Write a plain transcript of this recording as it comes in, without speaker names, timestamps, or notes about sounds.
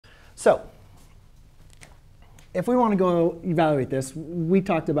So if we want to go evaluate this, we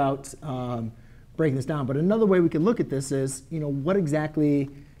talked about breaking this down. But another way we could look at this is, what exactly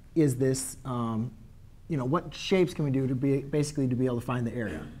is this? What shapes can we do to basically be able to find the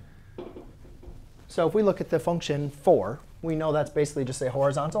area? So if we look at the function 4, we know that's basically just a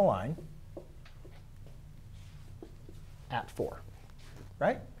horizontal line at 4,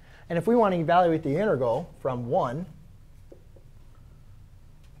 right? And if we want to evaluate the integral from 1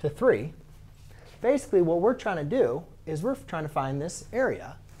 to 3, basically what we're trying to do is we're trying to find this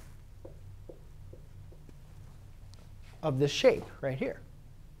area of this shape right here,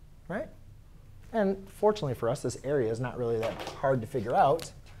 right? And fortunately for us, this area is not really that hard to figure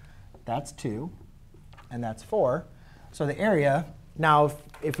out. That's 2, and that's 4. So the area, now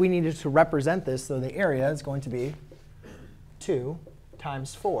if we needed to represent this, so the area is going to be 2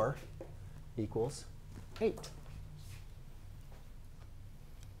 times 4 equals 8.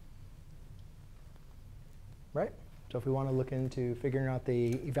 Right? So if we want to look into figuring out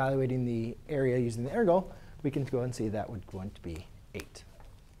evaluating the area using the integral, we can go and see that would going to be 8.